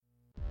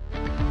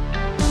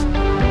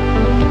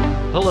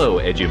Hello,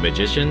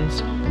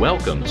 EduMagicians.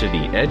 Welcome to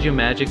the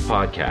EduMagic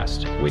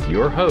podcast with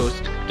your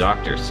host,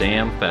 Dr.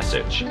 Sam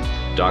Fecich.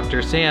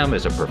 Dr. Sam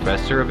is a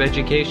professor of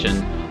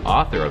education,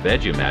 author of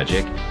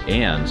EduMagic,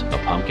 and a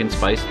pumpkin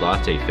spice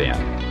latte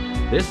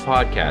fan. This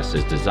podcast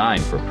is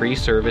designed for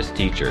pre-service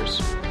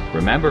teachers.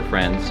 Remember,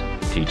 friends,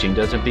 teaching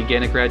doesn't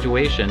begin at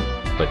graduation,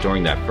 but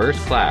during that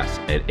first class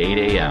at 8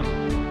 a.m.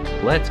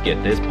 Let's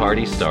get this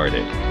party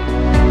started.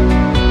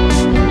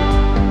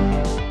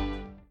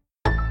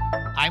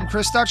 I'm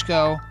Chris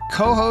Dutchko,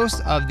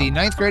 co-host of the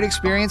Ninth Grade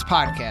Experience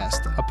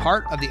podcast, a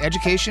part of the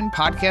Education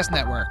Podcast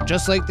Network,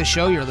 just like the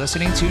show you're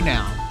listening to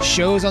now.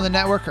 Shows on the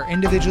network are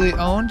individually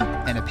owned,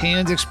 and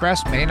opinions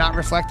expressed may not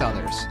reflect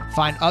others.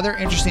 Find other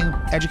interesting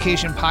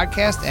education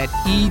podcasts at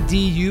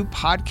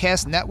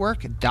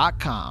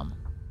edupodcastnetwork.com.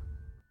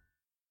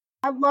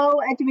 Hello,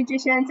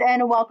 EduMagicians,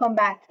 and welcome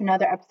back to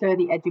another episode of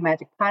the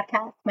EduMagic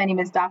podcast. My name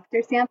is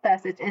Dr. Sam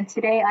Fecich, and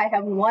today I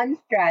have one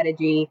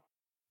strategy,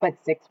 but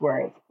 6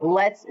 words.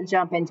 Let's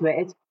jump into it.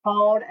 It's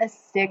called a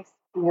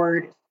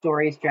 6-word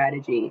story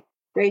strategy.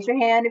 Raise your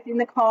hand if you're in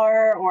the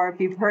car or if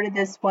you've heard of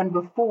this one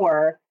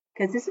before,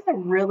 because this is a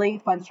really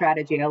fun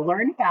strategy. I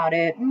learned about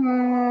it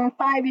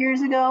 5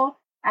 years ago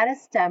at a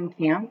STEM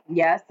camp.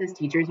 Yes, as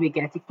teachers, we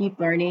get to keep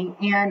learning,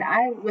 and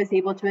I was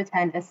able to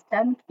attend a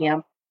STEM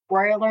camp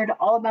where I learned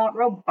all about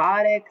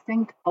robotics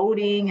and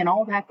coding and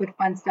all that good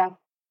fun stuff.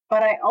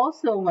 But I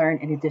also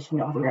learned, in addition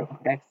to all the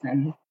robotics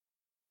and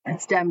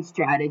STEM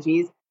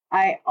strategies,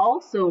 I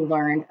also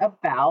learned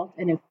about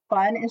a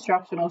fun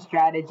instructional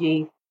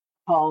strategy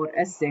called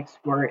a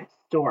 6-word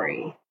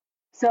story.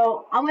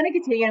 So I'm going to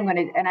continue,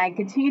 and I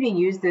continue to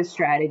use this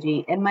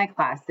strategy in my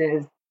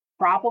classes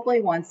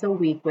probably once a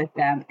week with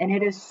them. And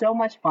it is so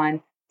much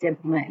fun to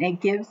implement. And it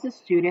gives the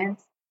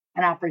students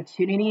an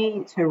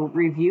opportunity to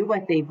review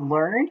what they've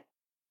learned.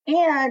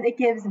 And it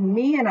gives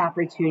me an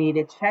opportunity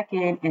to check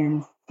in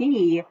and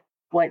see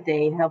what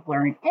they have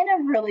learned in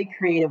a really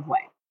creative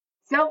way.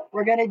 So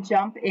we're going to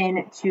jump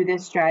into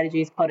this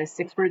strategy. It's called a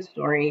 6-word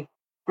story.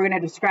 We're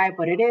going to describe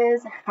what it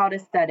is, how to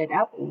set it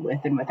up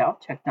with and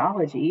without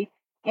technology,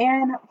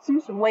 and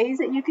some ways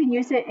that you can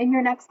use it in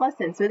your next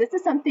lesson. So this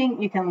is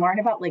something you can learn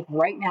about like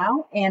right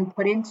now and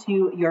put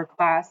into your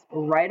class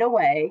right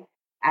away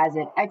as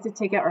an exit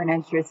ticket or an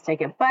entrance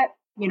ticket. But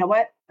you know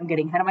what? I'm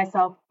getting ahead of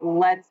myself.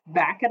 Let's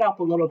back it up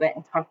a little bit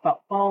and talk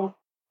about, well,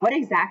 what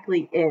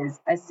exactly is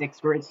a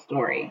 6-word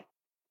story?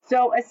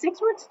 So a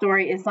 6-word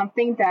story is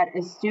something that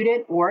a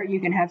student, or you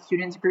can have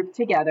students grouped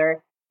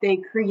together, they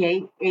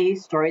create a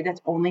story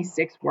that's only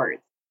 6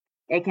 words.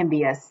 It can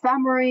be a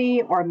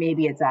summary, or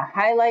maybe it's a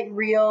highlight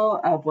reel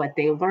of what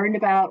they learned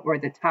about or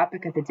the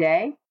topic of the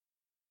day.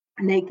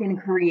 And they can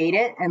create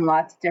it in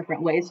lots of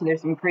different ways. So there's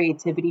some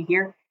creativity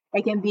here.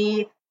 It can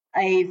be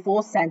a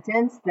full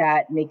sentence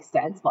that makes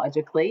sense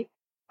logically,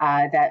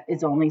 that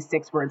is only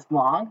 6 words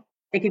long.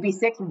 It could be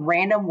 6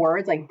 random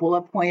words, like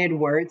bullet pointed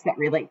words that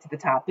relate to the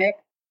topic.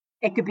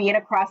 It could be an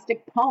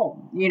acrostic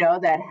poem,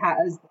 that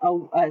has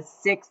a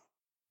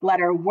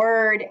 6-letter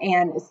word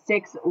and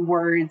 6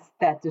 words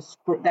that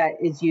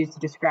is used to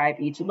describe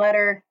each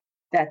letter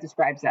that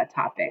describes that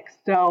topic.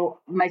 So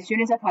my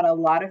students have had a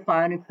lot of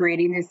fun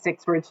creating these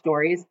 6-word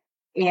stories.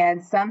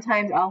 And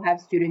sometimes I'll have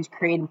students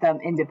create them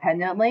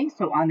independently.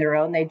 So on their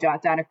own, they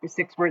jot down a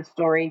 6-word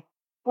story.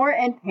 Or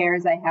in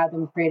pairs, I have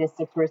them create a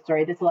 6-word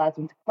story. This allows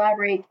them to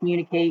collaborate,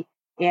 communicate,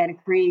 and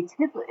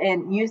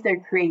use their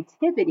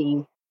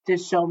creativity to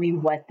show me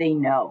what they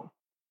know.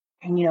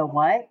 And you know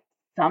what?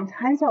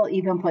 Sometimes I'll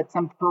even put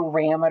some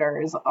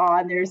parameters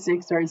on their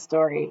 6-word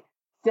story.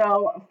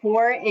 So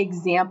for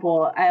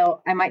example,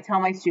 I might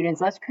tell my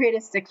students, let's create a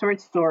 6-word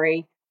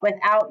story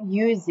without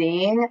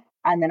using,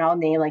 and then I'll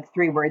name like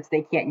 3 words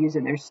they can't use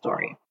in their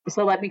story.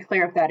 So let me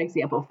clear up that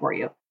example for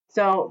you.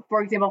 So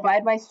for example, if I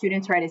had my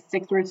students write a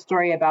 6-word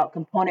story about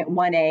component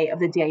 1A of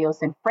the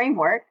Danielson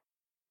framework,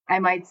 I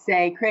might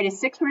say, create a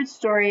 6-word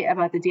story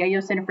about the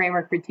Danielson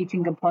framework for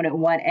teaching component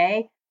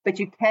 1A, but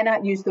you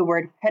cannot use the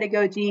word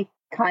pedagogy,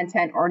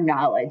 content, or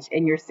knowledge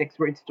in your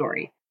 6-word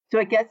story. So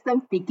it gets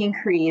them thinking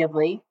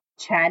creatively,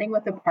 chatting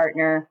with a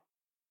partner,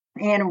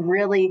 and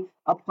really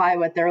apply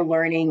what they're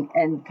learning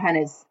and kind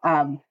of,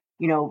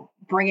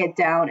 bring it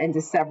down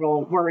into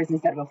several words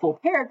instead of a full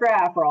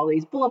paragraph or all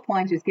these bullet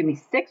points. Just give me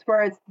 6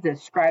 words to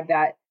describe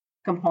that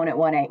component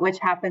 1A, which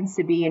happens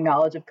to be a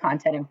knowledge of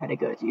content and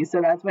pedagogy.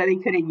 So that's why they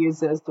couldn't use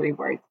those 3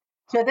 words.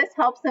 So this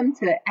helps them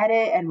to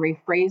edit and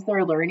rephrase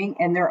their learning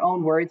in their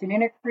own words and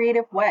in a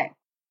creative way.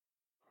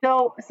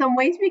 So some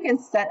ways we can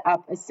set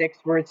up a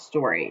 6-word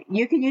story.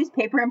 You can use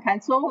paper and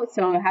pencil.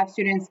 So have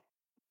students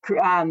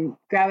grab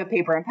a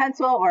paper and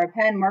pencil or a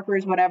pen,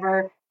 markers,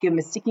 whatever, give them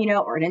a sticky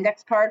note or an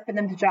index card for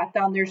them to jot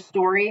down their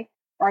story.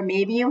 Or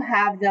maybe you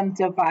have them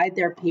divide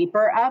their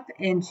paper up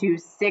into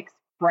 6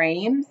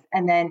 frames,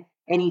 and then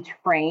in each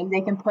frame, they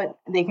can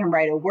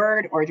write a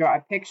word or draw a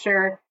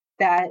picture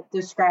that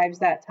describes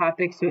that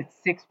topic. So it's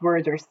 6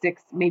 words or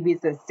 6, maybe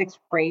it's a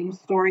 6-frame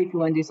story if you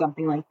want to do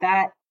something like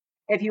that.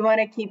 If you want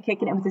to keep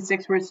kicking it with a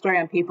 6-word story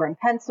on paper and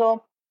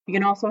pencil, You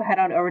can also head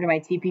on over to my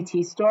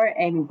TPT store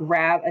and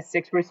grab a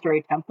 6-word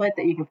story template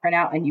that you can print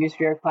out and use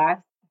for your class.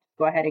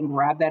 Go ahead and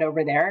grab that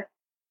over there.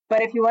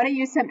 But if you want to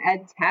use some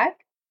ed tech,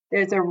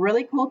 there's a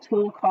really cool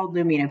tool called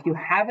Lumio. If you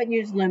haven't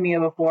used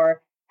Lumio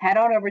before, head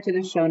on over to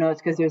the show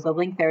notes because there's a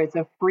link there. It's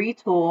a free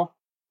tool.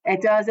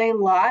 It does a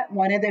lot.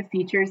 One of the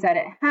features that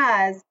it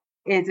has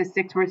is a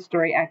 6-word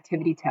story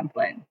activity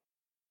template.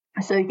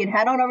 So you can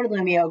head on over to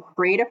Lumio,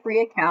 create a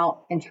free account,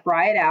 and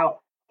try it out.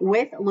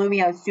 With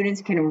Lumio,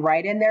 students can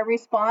write in their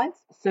response,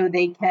 so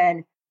they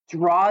can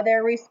draw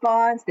their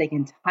response, they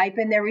can type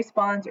in their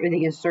response, or they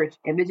can search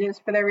images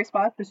for their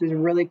response, which is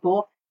really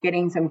cool,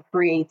 getting some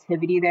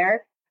creativity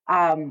there.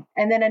 And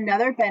then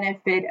another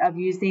benefit of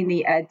using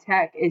the ed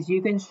tech is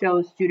you can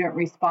show student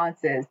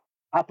responses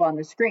up on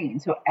the screen.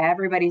 So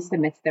everybody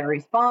submits their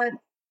response,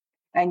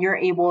 and you're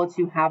able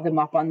to have them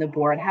up on the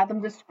board, have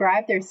them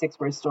describe their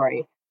 6-word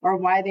story or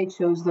why they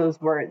chose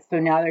those words. So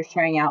now they're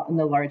sharing out in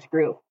the large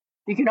group.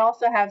 You can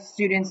also have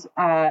students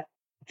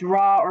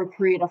draw or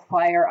create a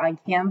flyer on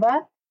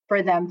Canva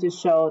for them to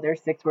show their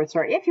 6-word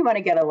story if you want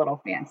to get a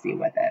little fancy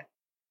with it.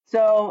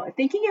 So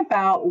thinking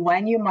about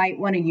when you might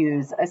want to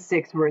use a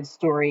 6-word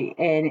story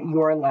in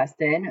your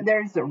lesson,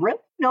 there's really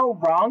no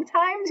wrong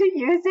time to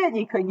use it.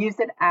 You could use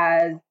it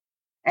as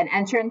an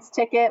entrance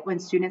ticket when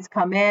students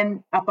come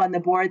in. Up on the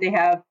board, they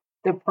have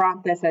the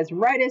prompt that says,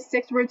 write a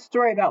 6-word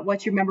story about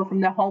what you remember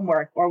from the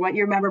homework or what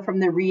you remember from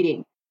the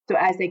reading. So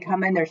as they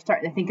come in, they're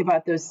starting to think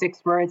about those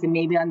 6 words, and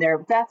maybe on their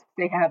desk,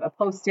 they have a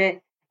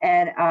Post-it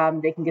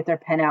and they can get their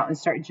pen out and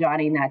start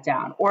jotting that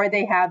down. Or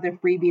they have the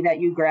freebie that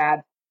you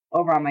grabbed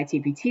over on my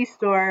TPT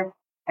store,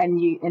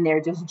 and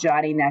they're just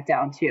jotting that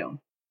down too.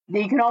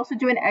 Then you can also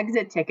do an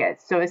exit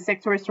ticket. So a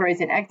 6-word story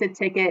is an exit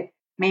ticket.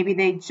 Maybe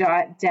they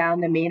jot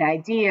down the main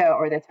idea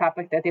or the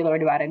topic that they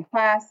learned about in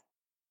class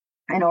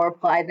and or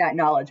apply that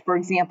knowledge. For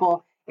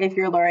example, if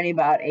you're learning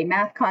about a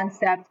math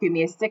concept, give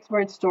me a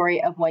 6-word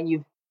story of when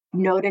you've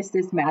noticed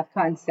this math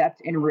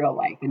concept in real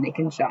life, and they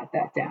can jot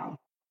that down.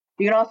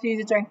 You can also use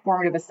it during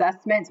formative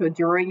assessment. So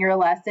during your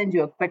lesson,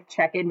 do a quick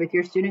check-in with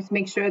your students,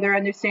 make sure they're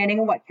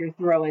understanding what you're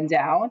throwing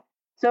down.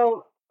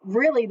 So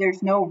really,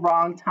 there's no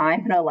wrong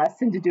time in a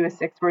lesson to do a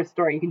 6-word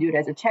story. You can do it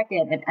as a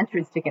check-in, an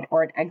entrance ticket,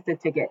 or an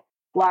exit ticket.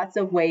 Lots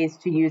of ways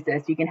to use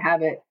this. You can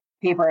have it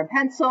paper and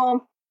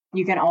pencil.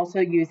 You can also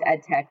use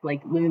ed tech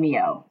like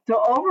Lumio. So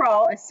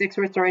overall, a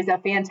 6-word story is a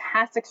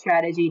fantastic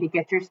strategy to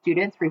get your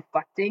students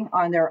reflecting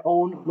on their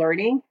own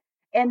learning.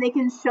 And they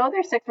can show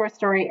their 6-word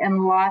story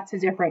in lots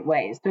of different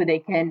ways. So they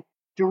can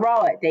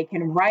draw it, they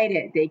can write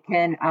it, they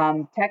can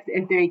text,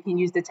 if they can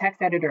use the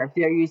text editor. If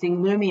they're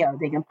using Lumio,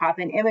 they can pop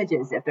in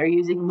images if they're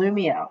using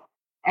Lumio.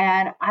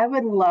 And I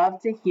would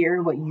love to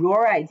hear what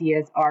your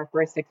ideas are for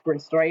a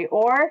 6-word story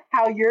or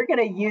how you're going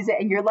to use it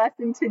in your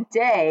lesson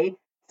today.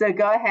 So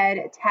go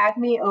ahead, tag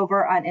me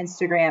over on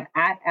Instagram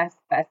at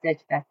sfessich,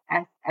 that's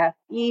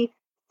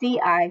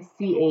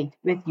SFECICH,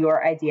 with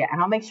your idea.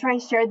 And I'll make sure I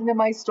share them in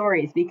my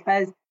stories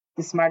because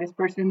the smartest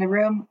person in the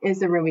room is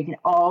the room. We can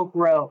all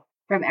grow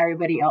from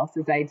everybody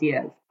else's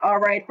ideas. All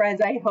right, friends,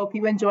 I hope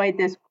you enjoyed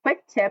this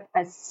quick tip,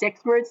 a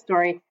 6-word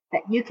story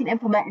that you can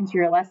implement into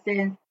your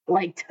lesson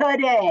like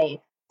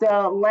today.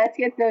 So let's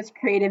get those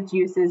creative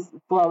juices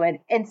flowing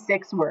in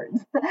 6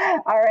 words.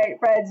 All right,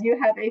 friends,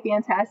 you have a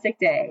fantastic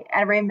day.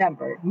 And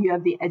remember, you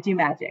have the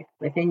EduMagic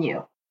within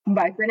you.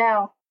 Bye for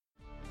now.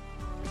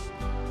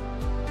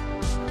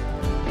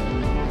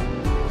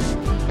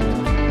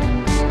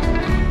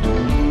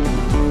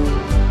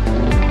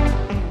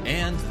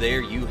 And there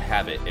you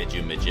have it,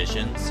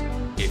 EduMagicians.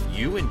 If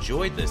you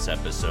enjoyed this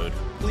episode,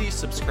 please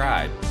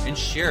subscribe and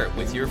share it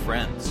with your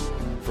friends.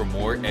 For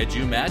more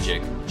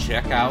EduMagic,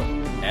 check out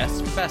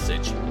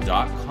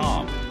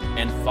sfessich.com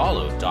and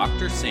follow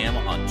Dr. Sam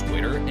on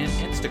Twitter and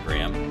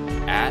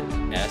Instagram at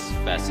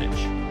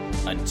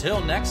sfessich.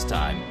 Until next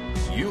time,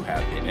 you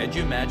have the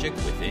EduMagic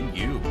within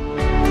you.